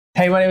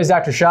Hey, my name is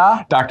Dr.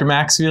 Shah. Dr.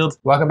 Maxfield.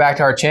 Welcome back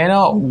to our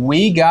channel.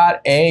 We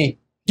got a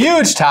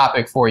huge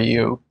topic for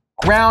you.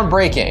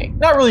 Groundbreaking.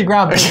 Not really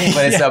groundbreaking,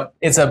 but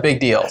it's a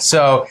big deal.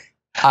 So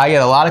I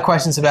get a lot of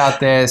questions about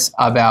this.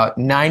 About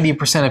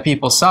 90% of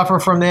people suffer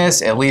from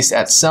this, at least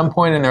at some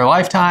point in their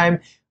lifetime,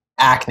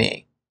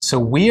 acne. So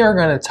we are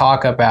going to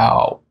talk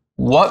about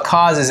what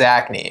causes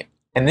acne.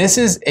 And this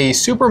is a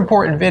super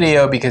important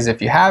video because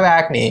if you have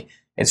acne,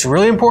 it's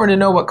really important to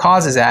know what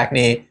causes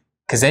acne,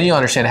 because then you'll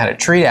understand how to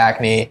treat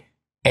acne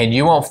and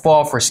you won't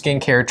fall for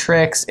skincare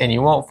tricks and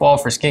you won't fall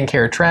for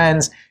skincare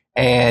trends,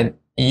 and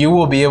you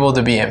will be able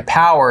to be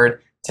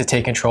empowered to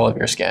take control of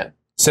your skin.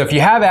 So if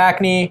you have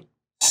acne,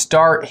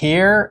 start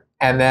here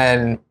and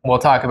then we'll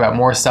talk about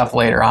more stuff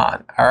later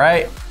on. All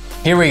right,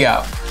 here we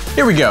go.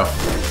 Here we go.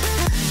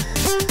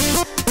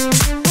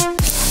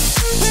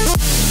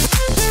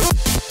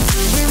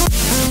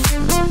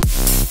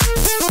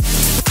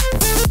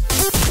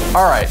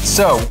 All right,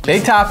 so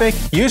big topic,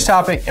 huge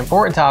topic,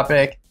 important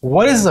topic.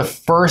 What is the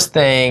first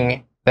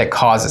thing that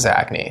causes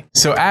acne?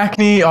 So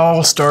acne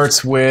all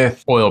starts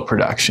with oil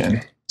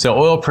production. So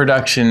oil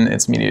production,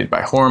 it's mediated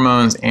by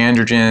hormones,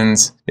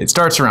 androgens. It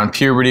starts around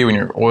puberty when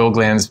your oil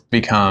glands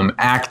become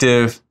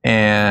active,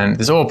 and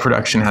this oil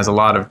production has a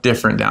lot of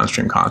different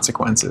downstream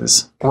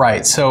consequences.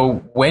 Right,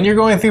 so when you're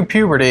going through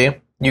puberty,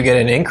 you get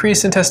an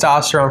increase in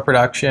testosterone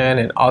production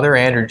and other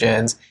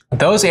androgens.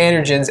 Those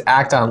androgens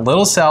act on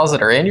little cells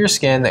that are in your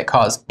skin that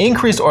cause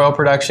increased oil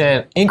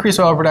production. Increased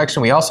oil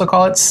production, we also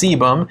call it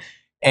sebum.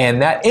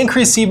 And that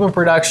increased sebum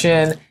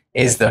production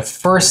is the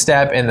first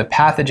step in the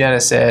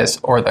pathogenesis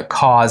or the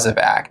cause of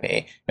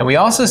acne. And we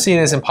also see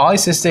this in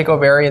polycystic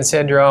ovarian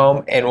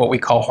syndrome and what we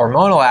call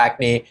hormonal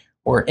acne,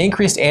 where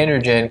increased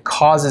androgen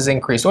causes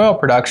increased oil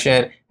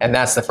production, and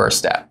that's the first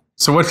step.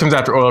 So what comes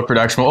after oil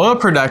production? Well, oil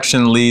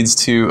production leads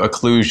to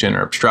occlusion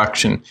or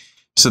obstruction.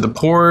 So the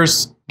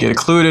pores get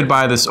occluded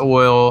by this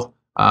oil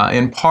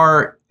in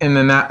part, and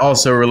then that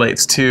also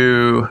relates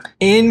to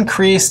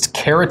increased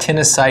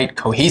keratinocyte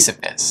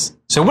cohesiveness.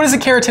 So what is a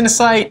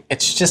keratinocyte?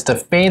 It's just a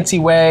fancy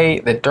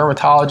way that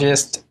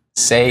dermatologists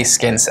say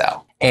skin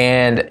cell.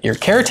 And your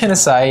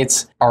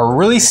keratinocytes are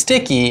really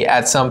sticky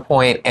at some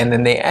point, and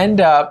then they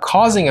end up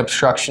causing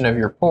obstruction of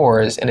your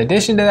pores. In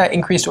addition to that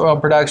increased oil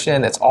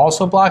production that's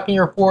also blocking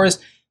your pores,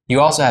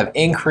 you also have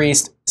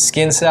increased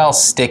skin cell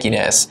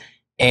stickiness,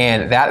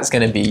 and that is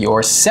going to be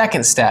your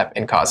second step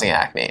in causing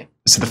acne.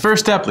 So the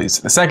first step leads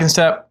to the second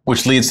step,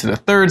 which leads to the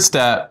third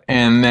step,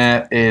 and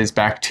that is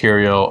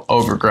bacterial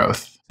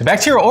overgrowth. The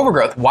bacterial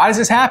overgrowth, why does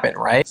this happen,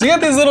 right? So you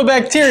got this little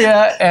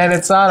bacteria and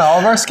it's on all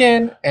of our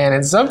skin, and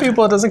in some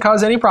people it doesn't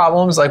cause any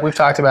problems, like we've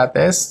talked about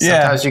this.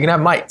 Sometimes you can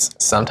have mites,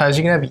 sometimes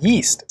you can have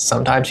yeast,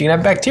 sometimes you can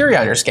have bacteria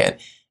on your skin.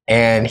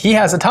 And he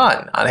has a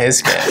ton on his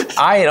skin.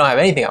 I don't have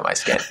anything on my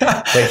skin.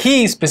 But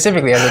he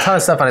specifically has a ton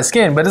of stuff on his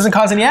skin, but it doesn't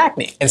cause any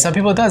acne. In some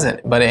people it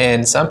doesn't. But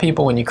in some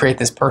people, when you create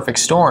this perfect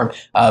storm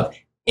of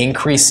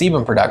increased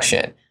sebum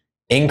production,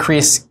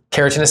 increased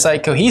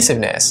keratinocyte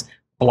cohesiveness,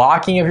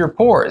 blocking of your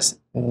pores,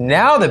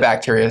 now the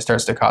bacteria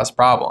starts to cause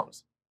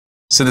problems.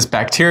 So this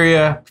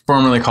bacteria,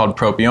 formerly called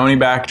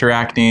Propionibacter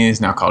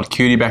acnes, now called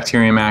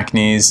Cutibacterium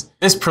acnes,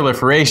 this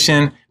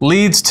proliferation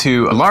leads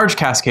to a large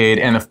cascade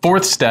and the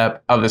fourth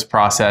step of this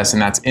process,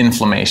 and that's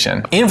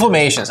inflammation.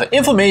 Inflammation. So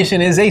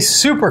inflammation is a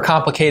super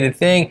complicated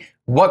thing.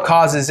 What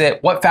causes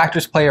it? What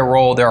factors play a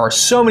role? There are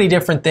so many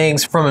different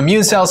things, from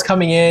immune cells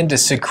coming in to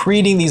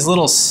secreting these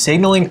little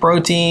signaling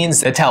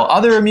proteins that tell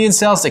other immune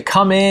cells to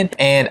come in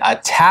and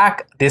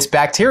attack this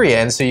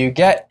bacteria. And so you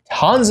get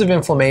tons of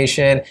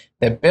inflammation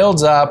that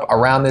builds up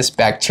around this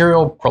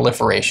bacterial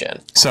proliferation.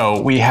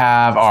 So we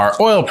have our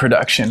oil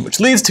production,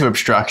 which leads to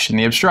obstruction.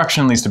 The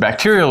obstruction leads to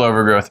bacterial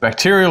overgrowth.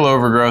 Bacterial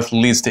overgrowth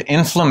leads to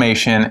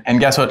inflammation. And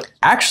guess what?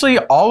 Actually,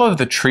 all of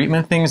the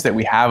treatment things that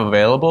we have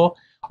available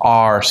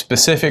are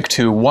specific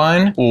to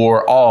one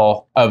or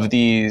all of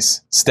these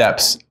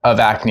steps of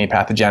acne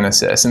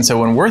pathogenesis. And so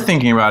when we're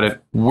thinking about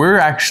it, we're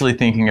actually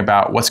thinking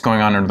about what's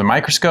going on under the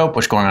microscope,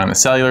 what's going on the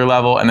cellular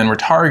level, and then we're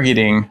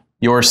targeting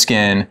your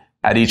skin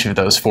at each of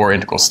those four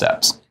integral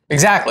steps.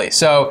 Exactly.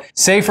 So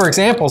say, for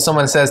example,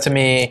 someone says to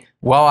me,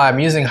 well, I'm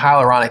using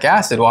hyaluronic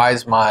acid. Why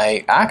is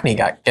my acne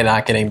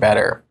not getting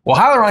better? Well,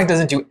 hyaluronic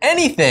doesn't do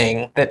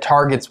anything that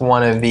targets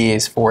one of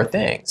these four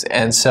things.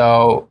 And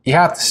so you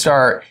have to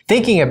start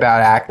thinking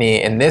about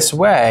acne in this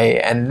way,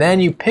 and then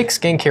you pick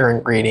skincare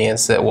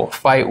ingredients that will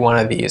fight one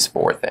of these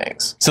four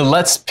things. So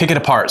let's pick it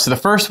apart. So the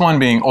first one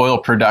being oil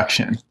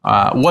production.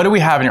 What do we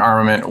have in your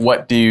armament?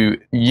 What do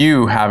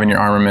you have in your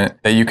armament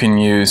that you can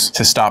use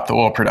to stop the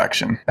oil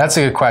production? That's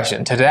a good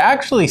question. To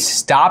actually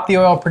stop the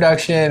oil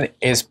production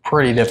is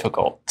pretty difficult.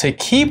 To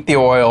keep the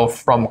oil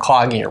from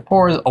clogging your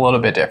pores, a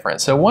little bit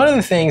different. So one of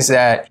the things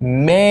that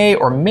may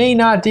or may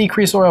not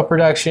decrease oil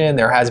production,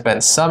 there has been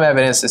some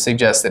evidence to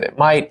suggest that it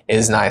might,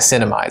 is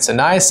niacinamide. So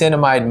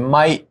niacinamide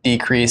might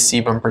decrease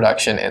sebum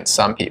production in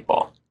some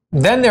people.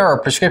 Then there are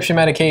prescription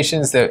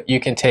medications that you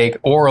can take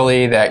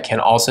orally that can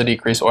also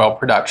decrease oil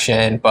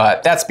production,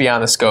 but that's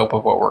beyond the scope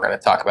of what we're going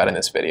to talk about in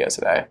this video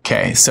today.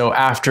 Okay, so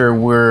after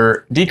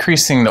we're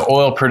decreasing the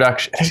oil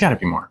production, there's got to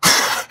be more.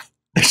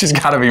 There's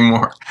just got to be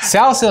more.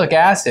 Salicylic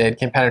acid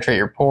can penetrate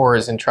your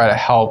pores and try to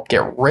help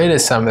get rid of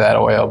some of that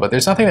oil, but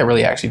there's nothing that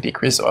really actually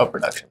decreases oil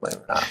production, believe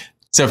it or not.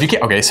 So if you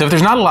can't, okay, so if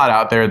there's not a lot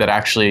out there that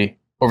actually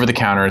over the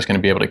counter is going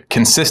to be able to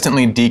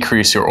consistently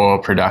decrease your oil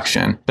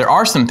production, there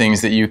are some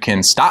things that you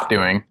can stop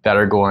doing that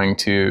are going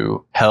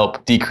to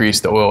help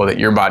decrease the oil that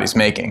your body's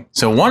making.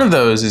 So one of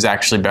those is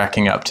actually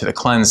backing up to the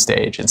cleanse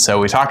stage. And so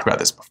we talked about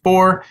this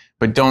before,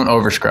 but don't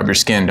over scrub your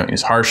skin. Don't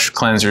use harsh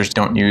cleansers.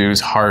 Don't use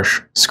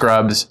harsh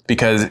scrubs,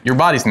 because your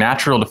body's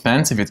natural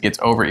defense, if it gets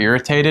over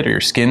irritated, or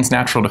your skin's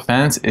natural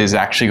defense, is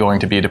actually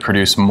going to be to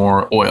produce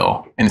more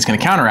oil. And it's going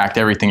to counteract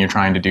everything you're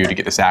trying to do to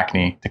get this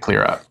acne to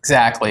clear up.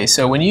 Exactly.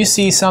 So when you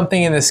see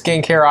something in the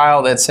skincare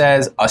aisle that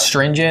says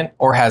astringent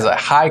or has a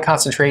high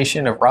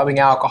concentration of rubbing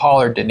alcohol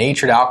or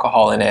denatured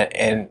alcohol in it,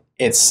 and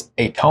it's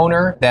a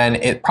toner, then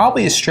it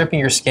probably is stripping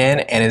your skin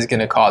and is going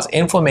to cause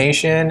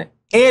inflammation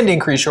and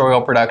increase your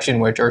oil production,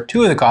 which are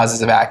two of the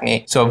causes of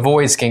acne. So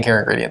avoid skincare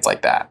ingredients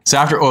like that. So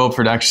after oil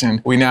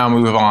production, we now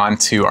move on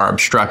to our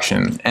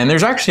obstruction. And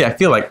there's actually, I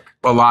feel like,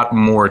 a lot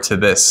more to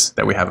this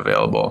that we have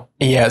available.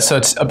 Yeah, so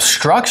it's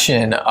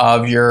obstruction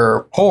of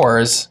your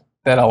pores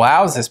that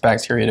allows this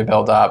bacteria to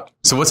build up.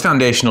 So what's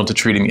foundational to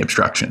treating the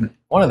obstruction?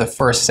 One of the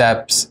first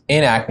steps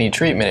in acne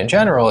treatment in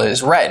general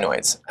is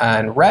retinoids.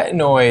 And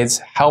retinoids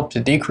help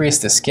to decrease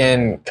the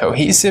skin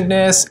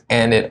cohesiveness,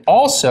 and it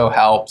also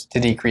helps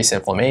to decrease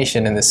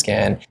inflammation in the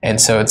skin.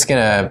 And so it's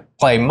going to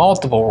play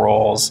multiple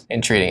roles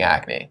in treating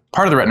acne.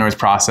 Part of the retinoids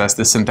process,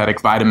 the synthetic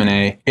vitamin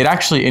A, it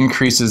actually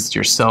increases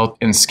your cell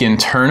and skin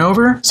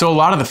turnover. So a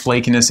lot of the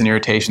flakiness and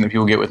irritation that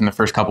people get within the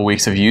first couple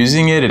weeks of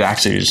using it, it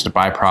actually is just a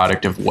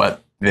byproduct of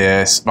what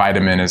this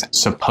vitamin is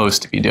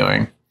supposed to be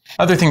doing.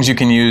 Other things you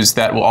can use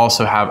that will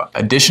also have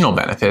additional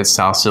benefits,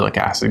 salicylic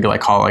acid,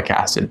 glycolic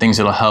acid, things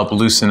that'll help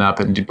loosen up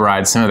and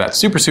debride some of that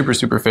super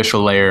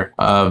superficial layer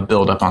of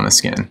buildup on the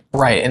skin.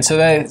 Right, and so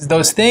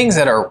those things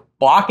that are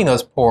blocking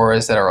those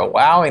pores, that are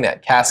allowing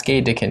that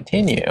cascade to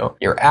continue,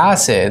 your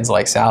acids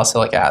like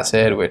salicylic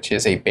acid, which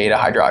is a beta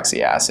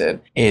hydroxy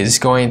acid, is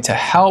going to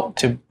help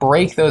to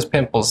break those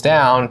pimples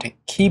down, to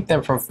keep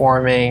them from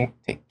forming,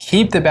 to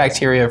keep the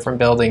bacteria from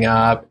building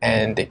up,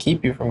 and to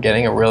keep you from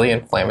getting a really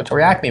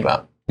inflammatory acne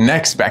bump.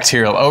 Next,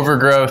 bacterial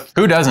overgrowth.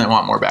 Who doesn't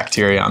want more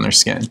bacteria on their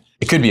skin?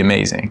 It could be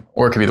amazing,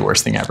 or it could be the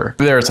worst thing ever.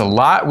 There's a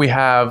lot we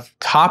have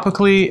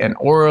topically and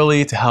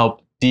orally to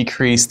help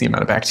decrease the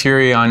amount of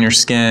bacteria on your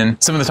skin.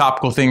 Some of the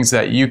topical things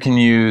that you can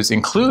use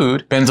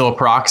include benzoyl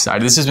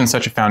peroxide. This has been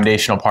such a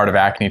foundational part of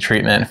acne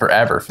treatment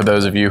forever for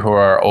those of you who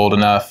are old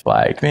enough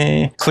like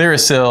me.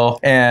 Clearasil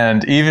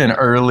and even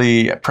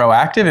early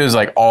Proactive, it was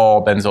like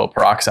all benzoyl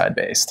peroxide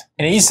based.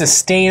 And it used to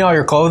stain all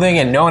your clothing,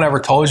 and no one ever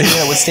told you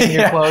that it would stain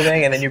your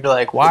clothing, and then you'd be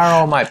like, why are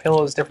all my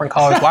pillows different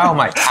colors? Why are all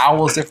my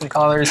towels different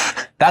colors?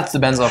 That's the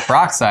benzoyl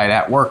peroxide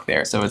at work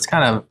there. So it's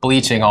kind of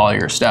bleaching all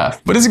your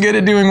stuff. But it's good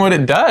at doing what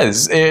it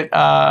does.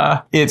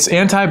 It's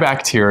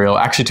antibacterial,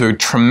 actually to a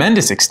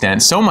tremendous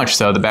extent, so much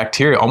so the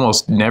bacteria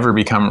almost never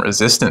become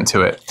resistant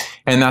to it.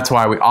 And that's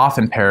why we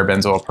often pair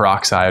benzoyl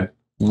peroxide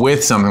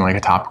with something like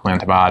a topical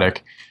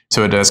antibiotic.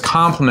 So it does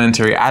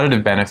complementary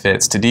additive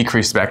benefits to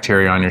decrease the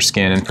bacteria on your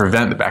skin and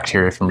prevent the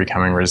bacteria from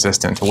becoming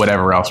resistant to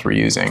whatever else we're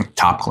using.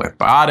 Topical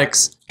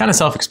antibiotics, kind of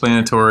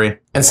self-explanatory.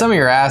 And some of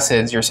your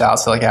acids, your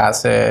salicylic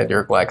acid,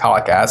 your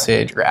glycolic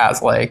acid, your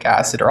azelaic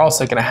acid, are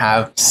also going to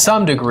have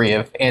some degree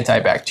of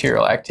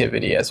antibacterial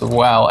activity as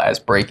well as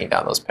breaking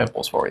down those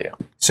pimples for you.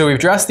 So we've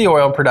addressed the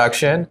oil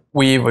production,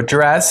 we've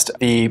addressed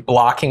the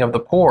blocking of the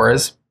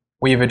pores,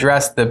 we've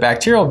addressed the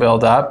bacterial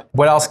buildup.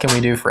 What else can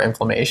we do for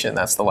inflammation?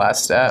 That's the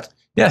last step.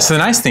 Yeah, so the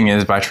nice thing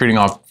is by treating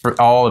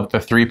all of the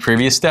three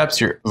previous steps,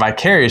 you're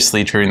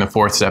vicariously treating the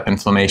fourth step,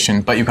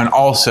 inflammation, but you can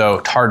also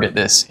target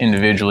this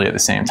individually at the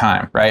same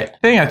time, right? The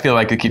thing I feel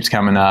like it keeps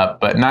coming up,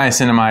 but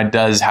niacinamide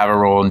does have a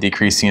role in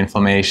decreasing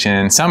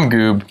inflammation. Some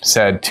goob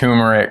said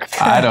turmeric.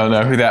 I don't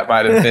know who that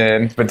might have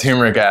been, but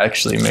turmeric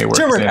actually may work.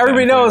 Turmeric,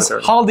 everybody knows.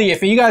 Haldi,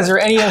 if you guys are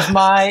any of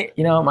my,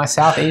 my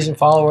South Asian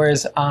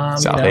followers.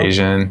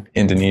 Asian,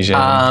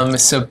 Indonesian.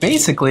 So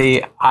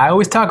basically, I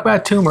always talk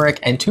about turmeric,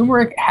 and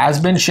turmeric has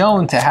been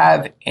shown to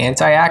have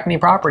anti-acne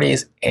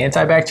properties,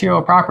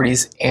 antibacterial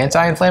properties,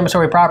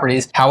 anti-inflammatory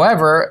properties.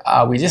 However,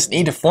 we just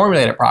need to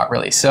formulate it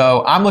properly.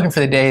 So I'm looking for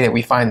the day that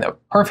we find the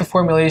perfect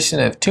formulation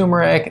of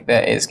turmeric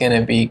that is going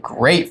to be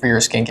great for your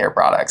skincare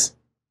products.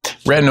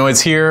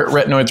 Retinoids here.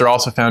 Retinoids are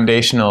also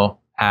foundational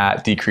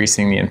at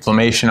decreasing the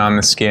inflammation on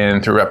the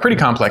skin through a pretty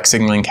complex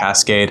signaling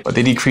cascade, but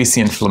they decrease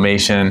the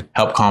inflammation,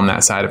 help calm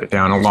that side of it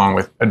down, along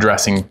with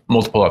addressing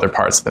multiple other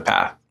parts of the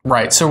path.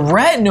 Right, so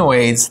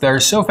retinoids, they're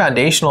so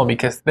foundational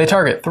because they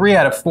target 3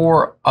 out of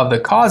 4 of the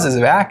causes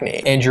of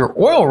acne. And your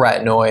oil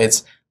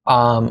retinoids,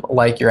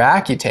 like your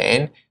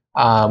Accutane,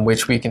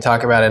 which we can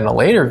talk about in a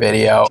later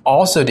video,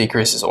 also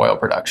decreases oil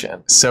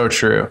production. So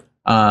true.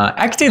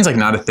 Accutane's like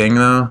not a thing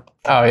though.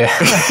 Oh yeah.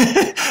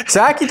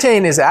 So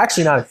Accutane is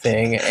actually not a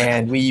thing,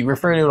 and we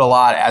refer to it a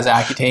lot as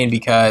Accutane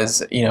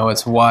because, you know,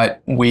 it's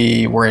what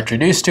we were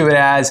introduced to it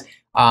as.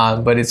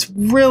 But it's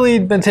really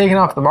been taken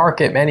off the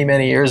market many,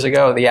 many years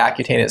ago. The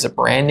Accutane is a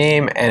brand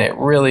name, and it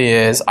really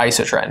is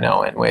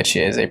isotretinoin, which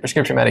is a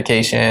prescription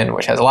medication,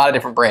 which has a lot of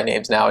different brand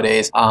names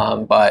nowadays,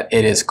 but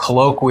it is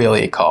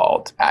colloquially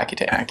called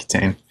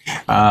Accutane.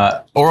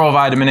 Accutane. Oral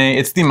vitamin A,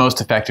 it's the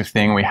most effective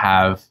thing we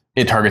have.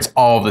 It targets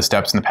all of the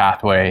steps in the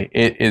pathway.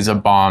 It is a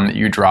bomb that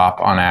you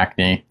drop on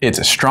acne. It's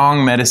a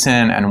strong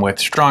medicine, and with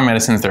strong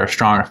medicines, there are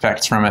strong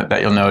effects from it that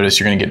you'll notice.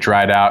 You're going to get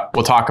dried out.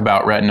 We'll talk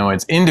about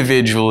retinoids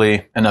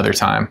individually another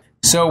time.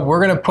 So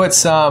we're going to put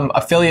some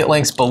affiliate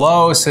links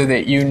below so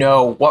that you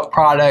know what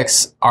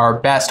products are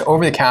best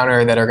over the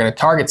counter that are going to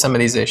target some of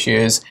these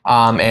issues.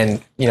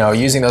 And, you know,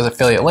 using those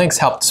affiliate links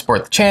help to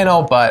support the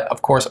channel. But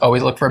of course,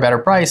 always look for a better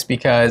price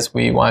because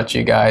we want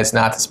you guys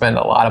not to spend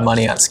a lot of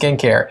money on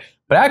skincare.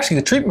 But actually,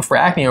 the treatment for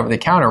acne over the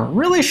counter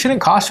really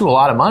shouldn't cost you a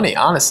lot of money,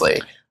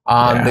 honestly.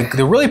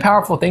 The really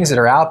powerful things that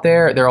are out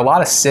there, there are a lot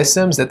of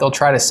systems that they'll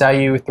try to sell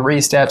you,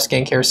 3-step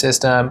skincare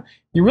system.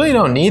 You really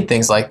don't need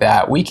things like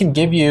that. We can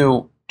give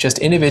you just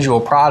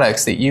individual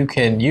products that you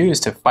can use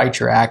to fight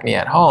your acne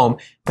at home.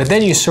 But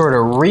then you sort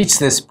of reach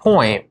this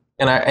point,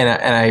 and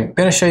I'm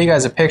going to show you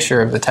guys a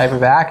picture of the type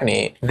of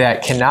acne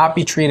that cannot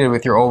be treated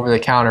with your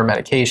over-the-counter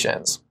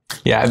medications.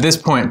 Yeah, at this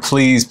point,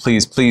 please,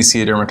 please, please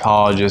see a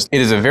dermatologist.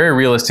 It is a very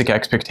realistic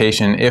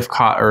expectation if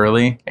caught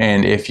early,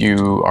 and if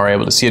you are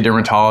able to see a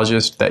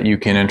dermatologist, that you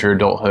can enter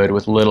adulthood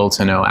with little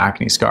to no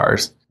acne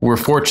scars. We're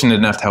fortunate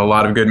enough to have a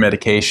lot of good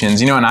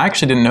medications, you know, and I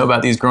actually didn't know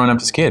about these growing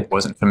up as a kid.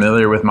 Wasn't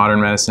familiar with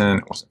modern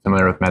medicine, wasn't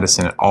familiar with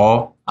medicine at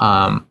all,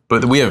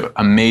 but we have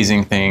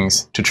amazing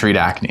things to treat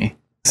acne.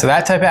 So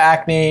that type of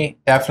acne,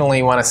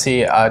 definitely want to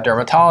see a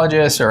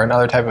dermatologist or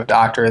another type of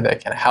doctor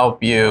that can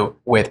help you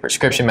with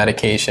prescription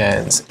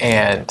medications.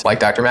 And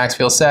like Dr.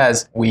 Maxfield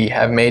says, we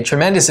have made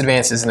tremendous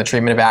advances in the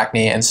treatment of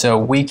acne, and so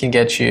we can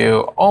get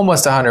you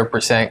almost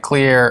 100%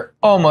 clear,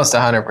 almost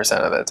 100%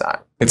 of the time.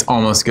 It's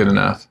almost good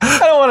enough. I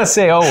don't want to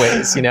say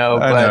always, you know,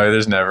 but I know,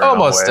 there's never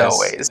almost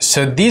always.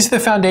 So these are the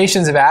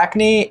foundations of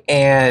acne,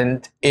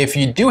 and if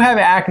you do have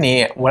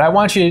acne, what I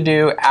want you to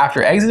do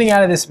after exiting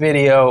out of this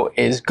video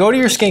is go to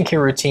your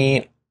skincare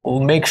routine,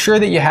 make sure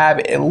that you have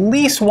at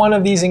least one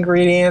of these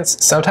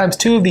ingredients, sometimes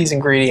 2 of these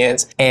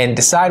ingredients, and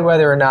decide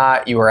whether or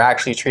not you are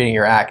actually treating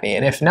your acne.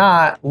 And if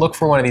not, look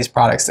for one of these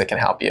products that can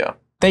help you.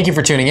 Thank you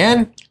for tuning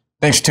in.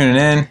 Thanks for tuning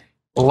in.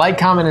 Like,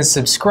 comment, and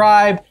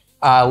subscribe.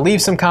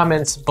 Leave some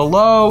comments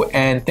below,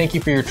 and thank you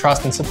for your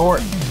trust and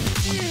support.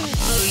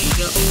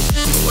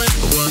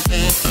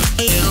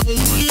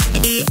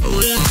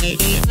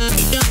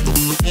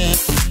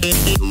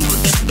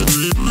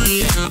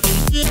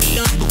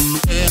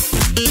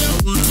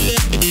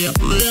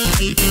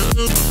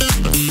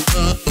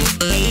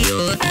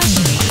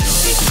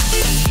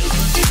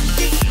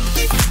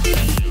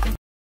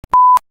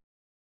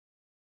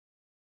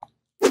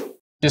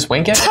 Just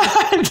wink it?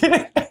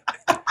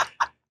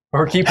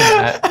 We're keeping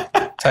that.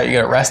 That's how you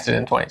get arrested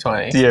in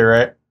 2020. Yeah,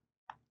 right.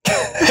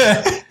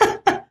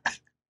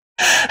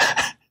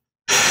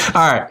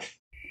 All right.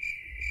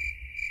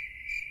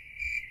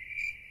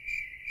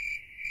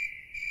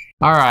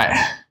 All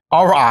right.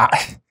 All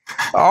right.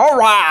 All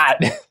right.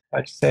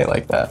 Why'd you say it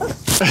like that?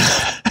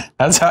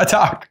 That's how I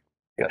talk.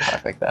 You gotta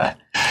talk like that.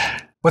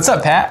 What's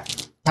up,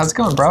 Pat? How's it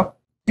going, bro?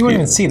 You won't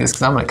even see this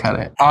because I'm gonna cut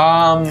it.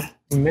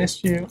 We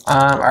missed you.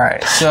 All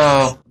right.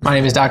 So my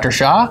name is Dr.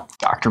 Shaw.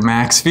 Dr.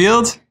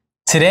 Maxfield.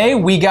 Today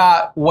we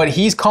got what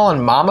he's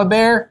calling Mama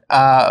Bear.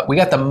 We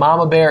got the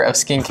Mama Bear of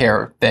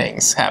skincare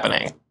things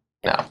happening.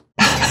 No.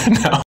 No.